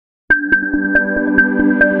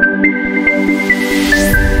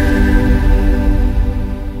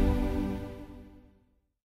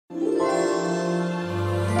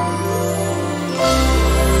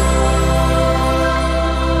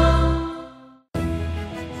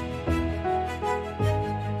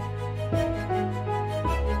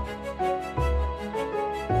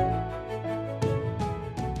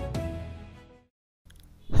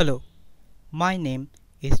My name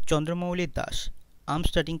is Chandramouli Das. I'm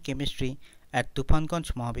studying chemistry at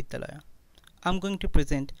Tufanganj Mahavidyalaya. I'm going to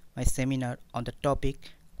present my seminar on the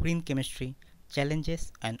topic green chemistry,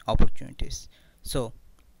 challenges and opportunities. So,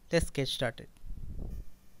 let's get started.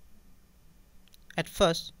 At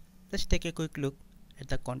first, let's take a quick look at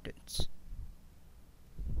the contents.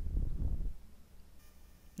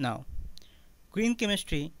 Now, green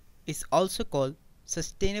chemistry is also called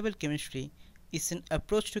sustainable chemistry, is an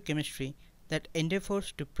approach to chemistry that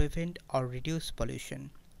endeavors to prevent or reduce pollution.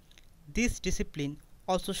 This discipline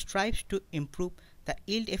also strives to improve the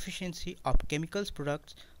yield efficiency of chemicals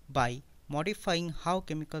products by modifying how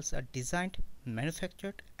chemicals are designed,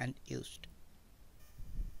 manufactured and used.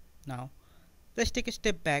 Now, let's take a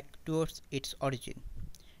step back towards its origin.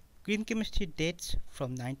 Green chemistry dates from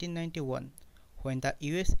 1991 when the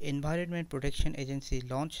US Environment Protection Agency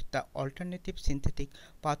launched the Alternative Synthetic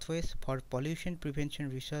Pathways for Pollution Prevention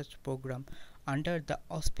Research Program under the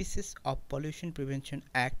auspices of Pollution Prevention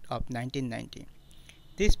Act of 1990.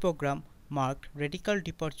 This program marked radical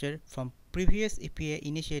departure from previous EPA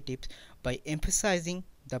initiatives by emphasizing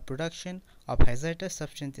the production of hazardous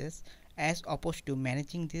substances as opposed to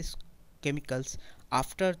managing these chemicals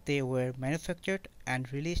after they were manufactured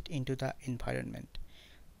and released into the environment.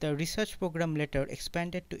 The research program later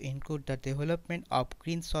expanded to include the development of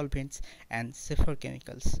green solvents and safer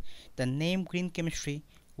chemicals. The name green chemistry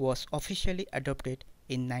was officially adopted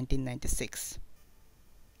in 1996.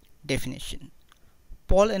 Definition: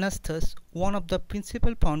 Paul Anastas, one of the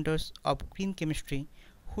principal founders of green chemistry,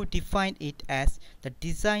 who defined it as the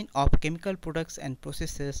design of chemical products and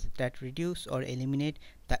processes that reduce or eliminate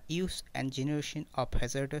the use and generation of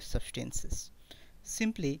hazardous substances.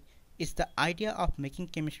 Simply, it's the idea of making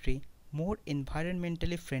chemistry more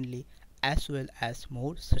environmentally friendly as well as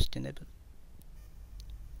more sustainable.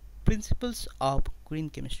 Principles of green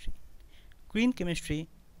chemistry. Green chemistry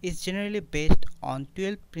is generally based on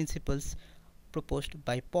 12 principles proposed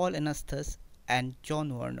by Paul Anastas and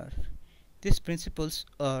John Werner. These principles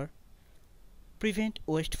are: prevent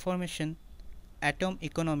waste formation, atom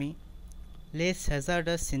economy, less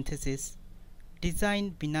hazardous synthesis,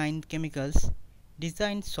 design benign chemicals,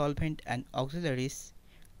 design solvent and auxiliaries,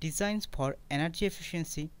 designs for energy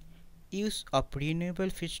efficiency, use of renewable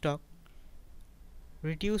feedstock,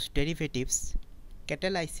 reduce derivatives,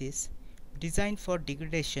 catalysis, design for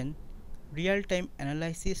degradation, real-time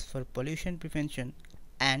analysis for pollution prevention,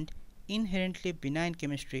 and inherently benign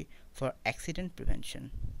chemistry for accident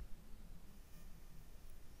prevention.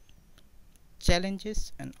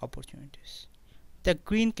 Challenges and opportunities. The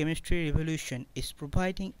green chemistry revolution is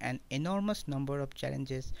providing an enormous number of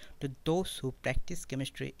challenges to those who practice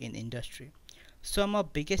chemistry in industry. Some of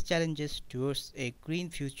the biggest challenges towards a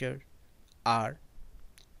green future are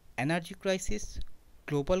energy crisis,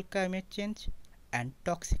 global climate change, and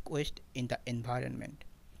toxic waste in the environment.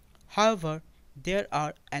 However, there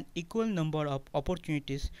are an equal number of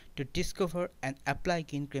opportunities to discover and apply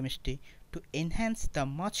green chemistry to enhance the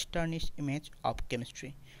much tarnished image of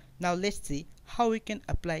chemistry. Now let's see how we can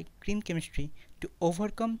apply green chemistry to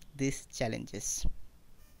overcome these challenges.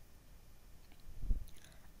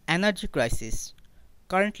 Energy crisis.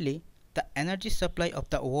 Currently, the energy supply of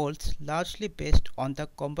the world is largely based on the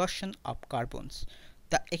combustion of carbons.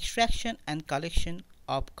 The extraction and collection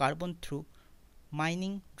of carbon through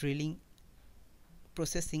mining, drilling,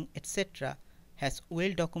 processing, etc. has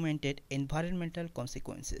well documented environmental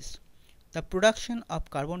consequences. The production of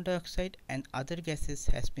carbon dioxide and other gases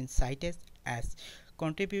has been cited as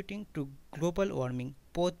contributing to global warming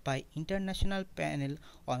both by International Panel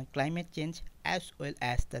on Climate Change as well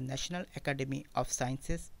as the National Academy of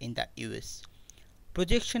Sciences in the US.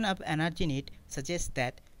 Projection of energy need suggests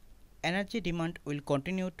that energy demand will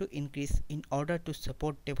continue to increase in order to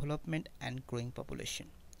support development and growing population.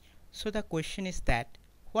 So the question is that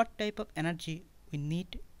what type of energy we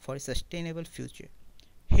need for a sustainable future?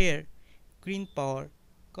 Here, green power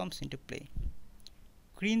comes into play.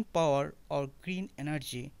 Green power or green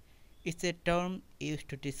energy is a term used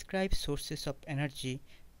to describe sources of energy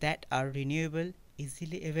that are renewable,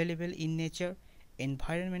 easily available in nature,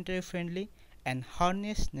 environmentally friendly, and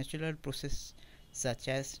harness natural processes such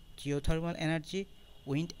as geothermal energy,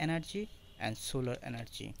 wind energy, and solar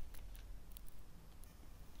energy.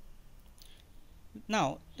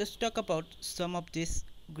 Now, let's talk about some of these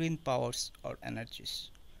green powers or energies.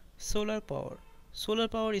 Solar power. Solar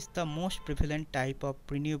power is the most prevalent type of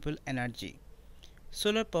renewable energy.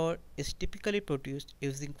 Solar power is typically produced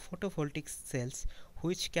using photovoltaic cells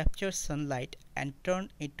which capture sunlight and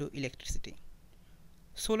turn into electricity.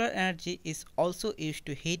 Solar energy is also used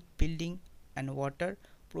to heat buildings and water,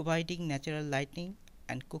 providing natural lighting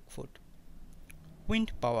and cook food.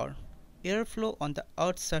 Wind power. Airflow on the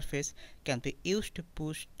Earth's surface can be used to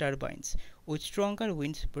push turbines, with stronger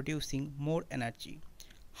winds producing more energy.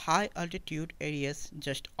 High altitude areas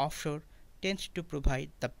just offshore tends to provide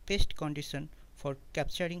the best condition for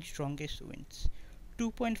capturing strongest winds.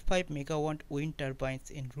 2.5 megawatt wind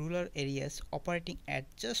turbines in rural areas operating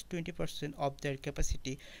at just 20% of their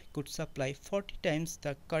capacity could supply 40 times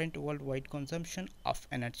the current worldwide consumption of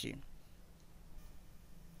energy.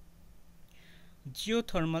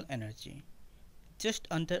 Geothermal energy. Just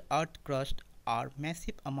under Earth's crust are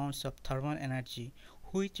massive amounts of thermal energy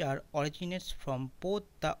which are originates from both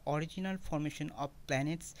the original formation of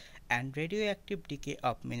planets and radioactive decay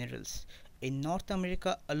of minerals. In North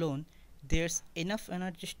America alone, there's enough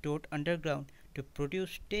energy stored underground to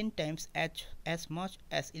produce 10 times as much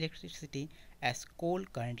as electricity as coal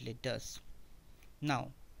currently does. Now,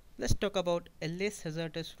 let's talk about a less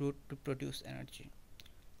hazardous route to produce energy.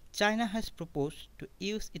 China has proposed to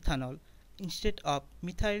use ethanol instead of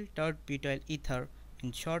methyl tert-butyl ether,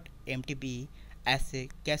 in short MTBE, as a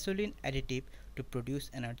gasoline additive to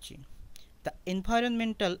produce energy. The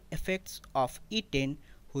environmental effects of E10,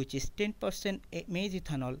 which is 10% maize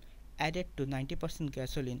ethanol added to 90%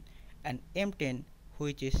 gasoline, and M10,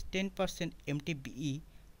 which is 10% MTBE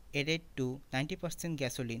added to 90%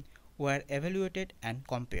 gasoline, were evaluated and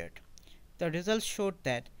compared. The results showed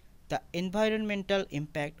that the environmental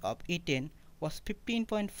impact of E10 was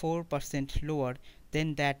 15.4% lower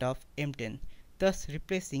than that of M10. Thus,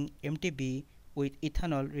 replacing MTBE with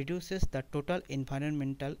ethanol reduces the total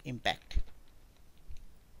environmental impact.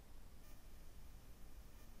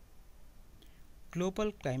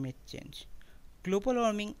 Global climate change. Global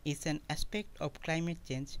warming is an aspect of climate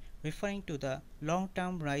change referring to the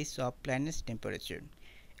long-term rise of planet's temperature.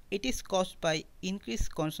 It is caused by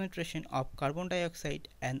increased concentration of carbon dioxide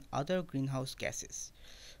and other greenhouse gases.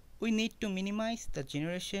 We need to minimize the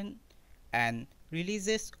generation and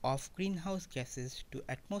releases of greenhouse gases to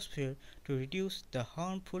atmosphere to reduce the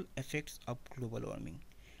harmful effects of global warming.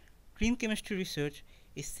 Green chemistry research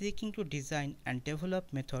is seeking to design and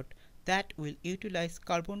develop methods that will utilize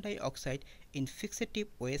carbon dioxide in fixative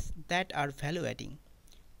ways that are value-adding.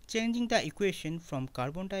 Changing the equation from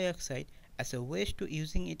carbon dioxide as a waste to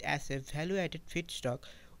using it as a value-added feedstock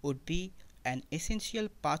would be an essential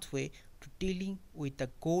pathway to dealing with the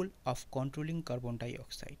goal of controlling carbon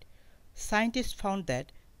dioxide. Scientists found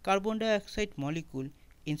that carbon dioxide molecule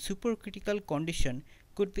in supercritical condition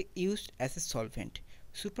could be used as a solvent.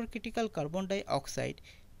 Supercritical carbon dioxide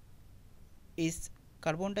is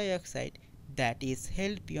carbon dioxide that is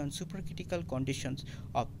held beyond supercritical conditions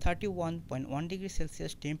of 31.1 degrees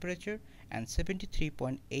Celsius temperature and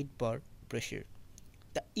 73.8 bar pressure.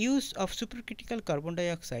 The use of supercritical carbon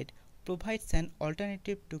dioxide provides an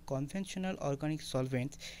alternative to conventional organic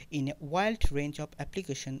solvents in a wide range of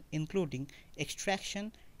applications including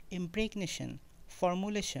extraction, impregnation,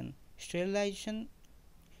 formulation, sterilization,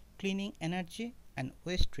 cleaning energy, and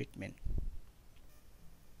waste treatment.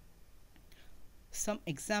 Some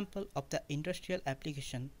example of the industrial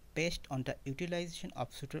application based on the utilization of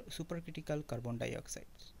supercritical carbon dioxide.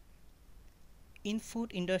 In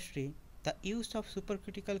food industry, the use of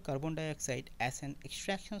supercritical carbon dioxide as an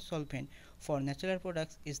extraction solvent for natural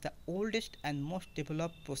products is the oldest and most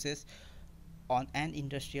developed process on an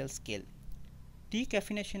industrial scale.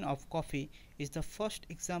 Decaffeination of coffee is the first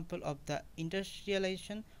example of the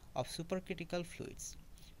industrialization of supercritical fluids.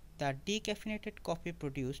 The decaffeinated coffee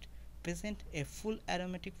produced present a full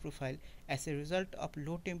aromatic profile as a result of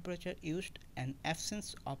low temperature used and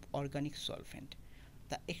absence of organic solvent.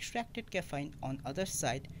 The extracted caffeine on other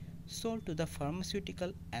side sold to the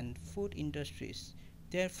pharmaceutical and food industries,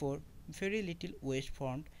 therefore very little waste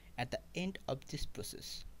formed at the end of this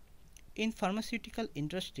process. In pharmaceutical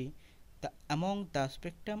industry, among the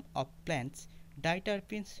spectrum of plants,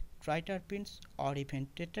 diterpenes, triterpenes or even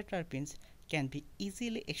tetraterpenes can be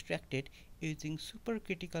easily extracted using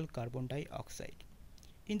supercritical carbon dioxide.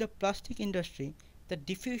 In the plastic industry, the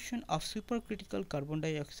diffusion of supercritical carbon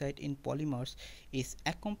dioxide in polymers is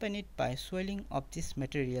accompanied by swelling of these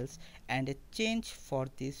materials and a change for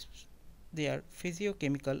their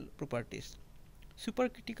physiochemical properties.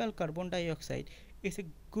 Supercritical carbon dioxide is a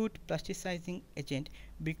good plasticizing agent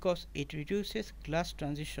because it reduces glass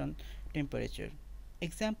transition temperature.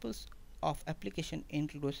 Examples of application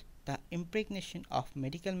include the impregnation of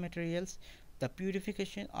medical materials, the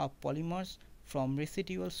purification of polymers from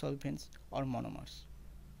residual solvents or monomers.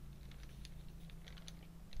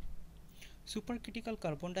 Supercritical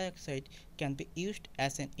carbon dioxide can be used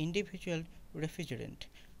as an individual refrigerant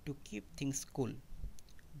to keep things cool.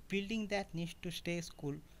 Building that needs to stay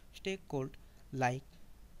cold like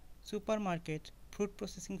supermarkets, food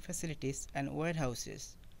processing facilities and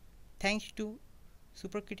warehouses. Thanks to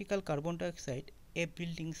supercritical carbon dioxide, a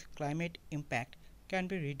building's climate impact can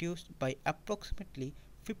be reduced by approximately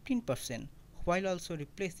 15% while also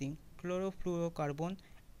replacing chlorofluorocarbon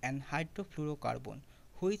and hydrofluorocarbon,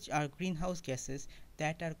 which are greenhouse gases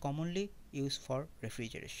that are commonly used for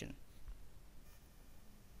refrigeration.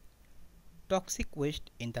 Toxic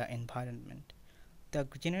waste in the environment. The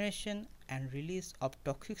generation and release of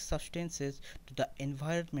toxic substances to the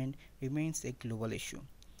environment remains a global issue.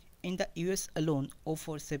 In the US alone,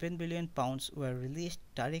 over 7 billion pounds were released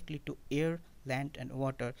directly to air, land and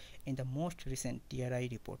water in the most recent TRI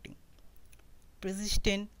reporting.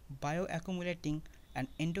 Persistent, bioaccumulating and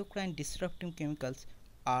endocrine disrupting chemicals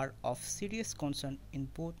are of serious concern in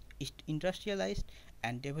both industrialized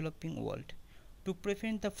and developing world. To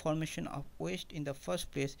prevent the formation of waste in the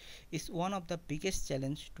first place is one of the biggest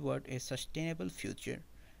challenges toward a sustainable future.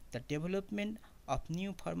 The development of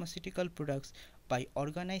new pharmaceutical products by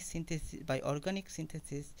organic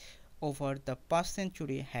synthesis over the past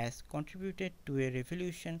century has contributed to a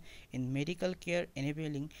revolution in medical care,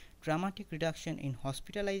 enabling dramatic reduction in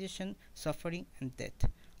hospitalization, suffering and death.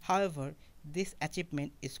 However, this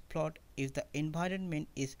achievement is flawed if the environment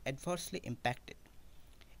is adversely impacted.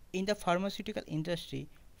 In the pharmaceutical industry,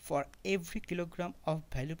 for every kilogram of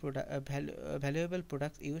valuable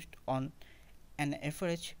products used, on an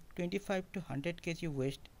average 25 to 100 kg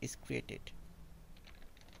waste is created.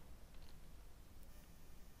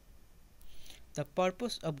 The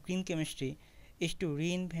purpose of green chemistry is to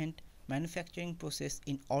reinvent manufacturing process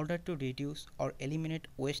in order to reduce or eliminate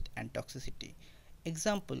waste and toxicity.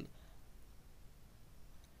 Example: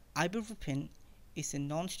 ibuprofen is a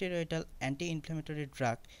non-steroidal anti-inflammatory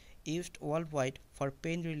drug used worldwide for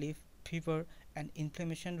pain relief, fever and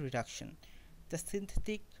inflammation reduction. The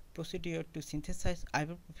synthetic procedure to synthesize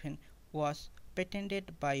ibuprofen was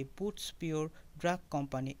patented by Boots Pure Drug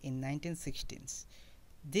Company in 1916s.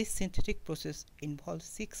 This synthetic process involves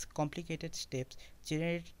 6 complicated steps,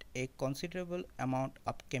 generated a considerable amount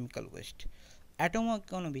of chemical waste. Atomic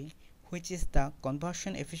economy, which is the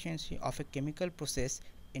conversion efficiency of a chemical process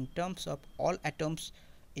in terms of all atoms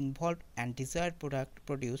involved and desired product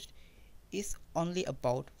produced, is only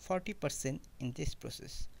about 40% in this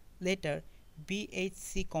process. Later,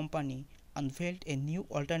 BHC company unveiled a new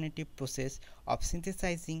alternative process of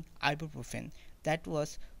synthesizing ibuprofen that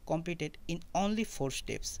was completed in only 4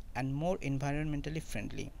 steps and more environmentally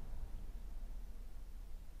friendly.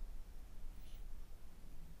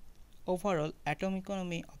 Overall, atomic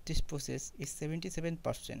economy of this process is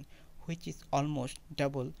 77%, which is almost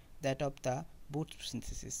double that of the Boots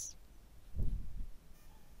synthesis.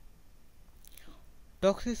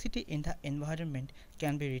 Toxicity in the environment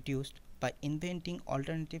can be reduced by inventing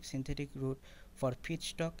alternative synthetic route for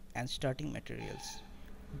feedstock and starting materials.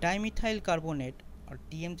 Dimethyl carbonate or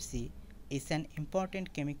DMC is an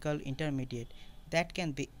important chemical intermediate that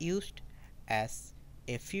can be used as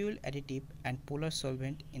a fuel additive and polar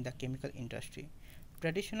solvent in the chemical industry.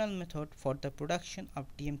 Traditional method for the production of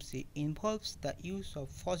DMC involves the use of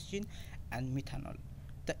phosgene and methanol.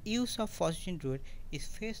 The use of phosgene route is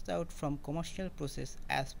phased out from commercial process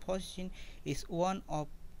as phosgene is one of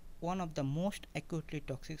the most acutely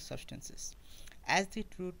toxic substances. As the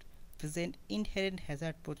route present inherent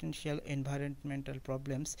hazard potential environmental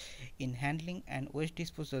problems in handling and waste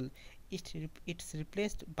disposal, it's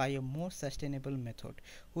replaced by a more sustainable method,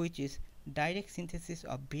 which is direct synthesis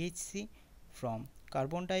of BHC from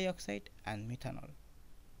carbon dioxide and methanol.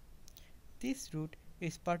 This route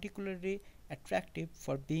is particularly attractive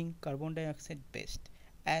for being carbon dioxide based,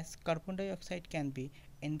 as carbon dioxide can be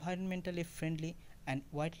environmentally friendly and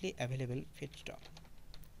widely available feedstock.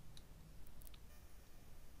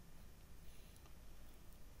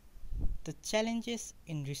 The challenges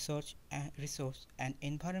in resource and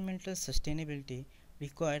environmental sustainability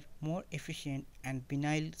require more efficient and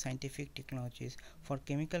benign scientific technologies for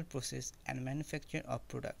chemical process and manufacture of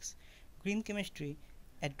products. Green chemistry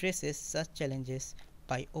addresses such challenges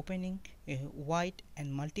by opening a wide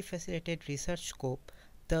and multifaceted research scope,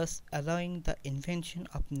 thus allowing the invention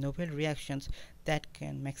of novel reactions that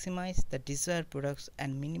can maximize the desired products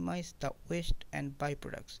and minimize the waste and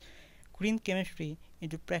byproducts. Green chemistry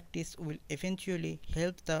into practice will eventually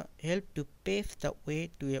help to pave the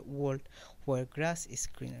way to a world where grass is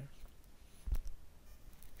greener.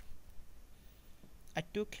 I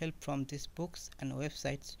took help from these books and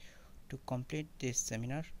websites to complete this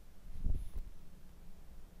seminar.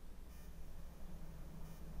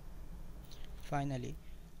 Finally,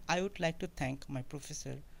 I would like to thank my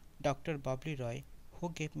professor, Dr. Babli Roy, who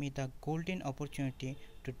gave me the golden opportunity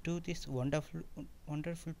to do this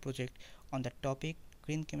wonderful project on the topic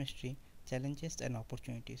green chemistry challenges and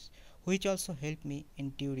opportunities, which also helped me in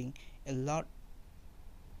during a lot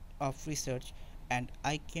of research, and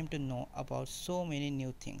I came to know about so many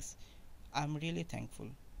new things. I'm really thankful.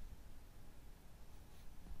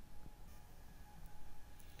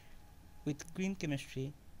 With green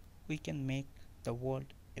chemistry, we can make the world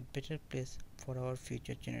a better place for our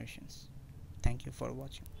future generations. Thank you for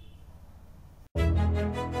watching.